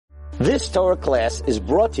This Torah class is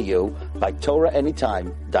brought to you by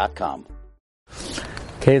TorahAnytime.com.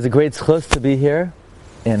 Okay, it's a great zchus to be here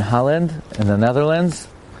in Holland, in the Netherlands,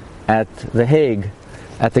 at the Hague,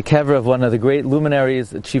 at the Kever of one of the great luminaries,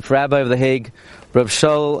 the chief rabbi of the Hague, Rav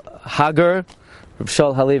Shaul Hagger, Rav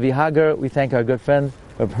Shaul Halevi Hagger. We thank our good friend,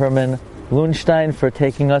 Rav Herman Lunstein, for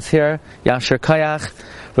taking us here. Yasher Kayach.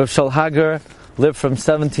 Rav Shaul Hagger lived from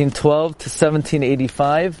 1712 to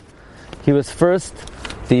 1785. He was first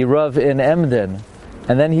the Rav in Emden,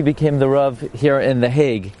 and then he became the Rav here in The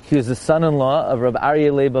Hague. He was the son-in-law of Rav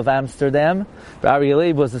Aryeh Leib of Amsterdam. Rav Aryeh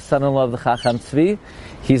Leib was the son-in-law of the Chacham Tzvi.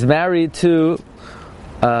 He's married to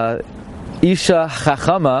Isha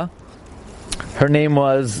Chachama. Her name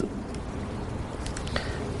was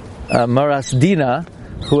Maras Dina,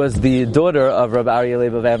 who was the daughter of Rav Aryeh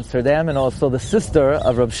Leib of Amsterdam, and also the sister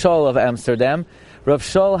of Rav Shaul of Amsterdam. Rav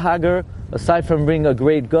Shaul Hagger, aside from being a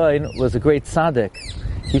great guy, was a great tzaddik.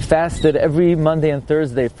 He fasted every Monday and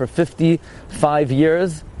Thursday for 55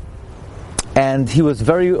 years, and he was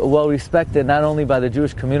very well respected not only by the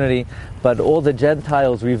Jewish community, but all the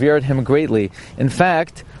Gentiles revered him greatly. In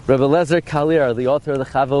fact, Rebbe Lezer Kalir, the author of the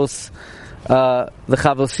Chavos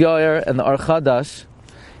Yoyer and the Or Chadash,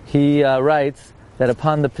 he writes that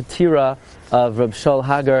upon the Petira of Reb Shaul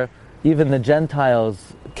Hagger, even the Gentiles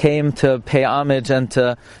came to pay homage and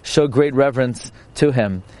to show great reverence to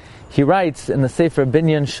him. He writes in the Sefer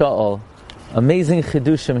Binyan Shaul, amazing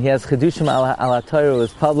chidushim. He has chidushim ala Torah,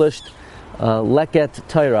 was published, Leket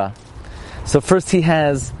Torah. So first he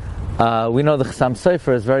has, we know the Chassam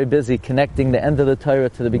Sofer is very busy connecting the end of the Torah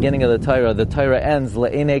to the beginning of the Torah. The Torah ends,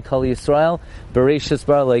 Le'enei Kol Yisrael, Bereshis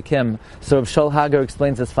Bar Leikim. So Reb Shaul Hagger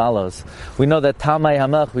explains as follows. We know that Talmai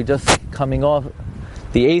Hamelch, we just coming off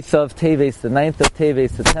the 8th of Teves, the 9th of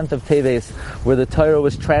Teves, the 10th of Teves, where the Torah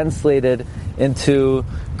was translated into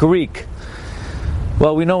Greek.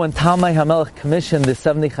 Well, we know when Talmai Hamelch commissioned the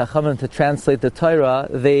 70 Chachamim to translate the Torah,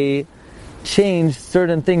 they changed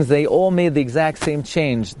certain things. They all made the exact same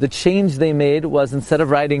change. The change they made was, instead of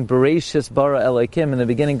writing Bereshis bara Elokim, in the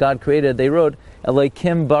beginning God created, they wrote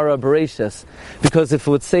Elokim bara Bereshis. Because if it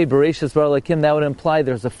would say Bereshis bara Elokim, that would imply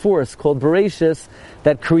there's a force called Bereshis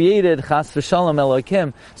that created Chas v'Shalom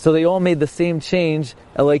Elokim. So they all made the same change,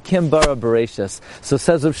 Elokim bara Bereshis. So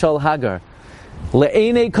says Rav Shaul Hagger,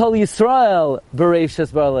 Le'enei Kol Yisrael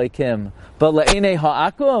Bereshis bara Elokim. But Le'enei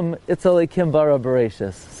Ha'akum, it's Elokim bara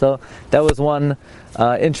Bereshis. So that was one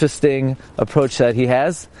interesting approach that he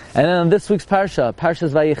has. And then on this week's Parsha, Parshas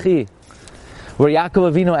Vayechi, where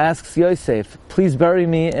Yaakov Avinu asks Yosef, please bury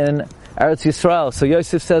me in Eretz Yisrael. So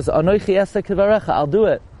Yosef says, Anoichi esa kevarecha, I'll do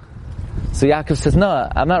it. So Yaakov says, no,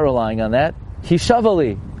 I'm not relying on that.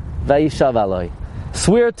 Hishavali, vayishav aloi.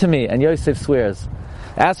 Swear to me, and Yosef swears.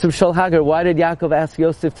 Asked Rav Shaul Hagger, why did Yaakov ask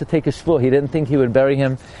Yosef to take a shvuah? He didn't think he would bury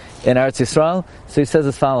him in Eretz Yisrael. So he says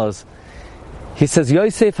as follows. He says,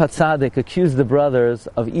 Yosef HaTzadik accused the brothers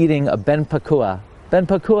of eating a ben pakua. Ben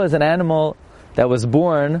pakua is an animal that was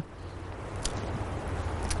born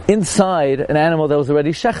inside an animal that was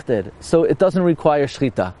already shechted. So it doesn't require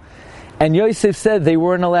shchita. And Yosef said they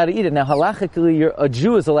weren't allowed to eat it. Now halachically, a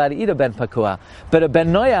Jew is allowed to eat a ben pakua, but a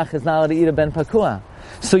ben noyach is not allowed to eat a ben pakua.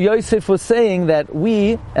 So Yosef was saying that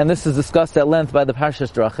we, and this is discussed at length by the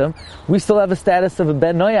Parshas Drachim, we still have a status of a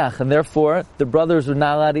ben noyach, and therefore the brothers were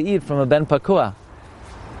not allowed to eat from a ben pakua.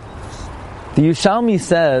 The Yushalmi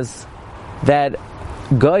says that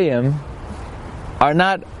goyim are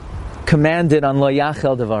not commanded on lo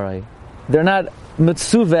yachel devarai. They're not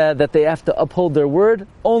mitzuvah that they have to uphold their word,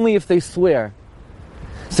 only if they swear.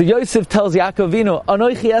 So Yosef tells Yaakov Avinu,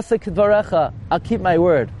 Anoichi esa kedvarecha, I'll keep my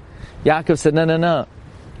word. Yaakov said, no.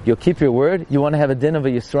 You'll keep your word? You want to have a din of a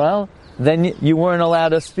Yisrael? Then you weren't allowed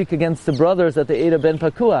to speak against the brothers that they ate a ben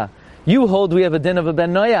pakua. You hold we have a din of a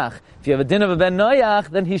ben noyach. If you have a din of a ben noyach,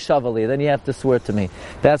 then he's shavali. Then you have to swear to me.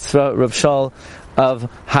 That's Rav Shaul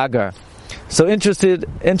of Hagger. So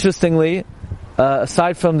interestingly,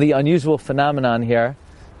 aside from the unusual phenomenon here,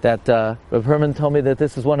 that Rav Herman told me that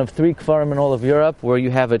this is one of 3 kfarim in all of Europe where you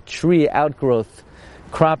have a tree outgrowth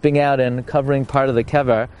cropping out and covering part of the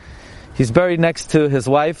kever. He's buried next to his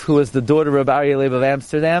wife, who is the daughter of Aryeh Leib of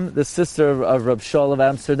Amsterdam, the sister of Reb Shaul of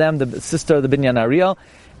Amsterdam, the sister of the Binyan Ariel,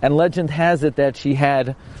 and legend has it that she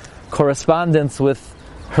had correspondence with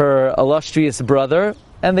her illustrious brother,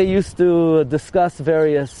 and they used to discuss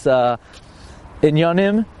various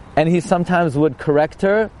inyanim, and he sometimes would correct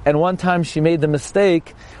her, and one time she made the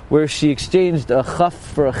mistake where she exchanged a chaf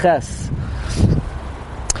for a ches.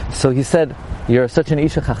 So he said, you're such an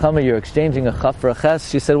Isha Chachama, you're exchanging a chaf for a ches.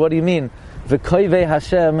 She said, what do you mean? V'koivei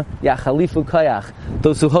Hashem yachalifu koyach.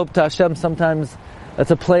 Those who hope to Hashem sometimes It's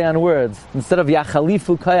a play on words. Instead of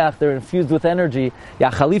Yachalifu Koyach, they're infused with energy.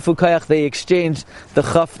 Yachalifu Koyach, they exchanged the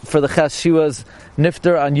Chaf for the Ches. She was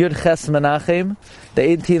Nifter on Yud Ches Menachem, the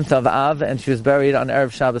 18th of Av, and she was buried on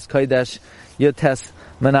Erev Shabbos Kodesh, Yud Ches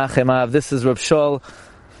Menachem Av. This is Reb Shaul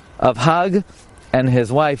of Hague and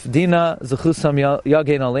his wife Dina. Zechusam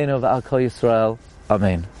Yagein Aleinu v'al Kol Yisrael.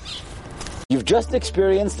 Amen. You've just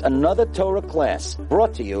experienced another Torah class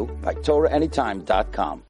brought to you by TorahAnytime.com.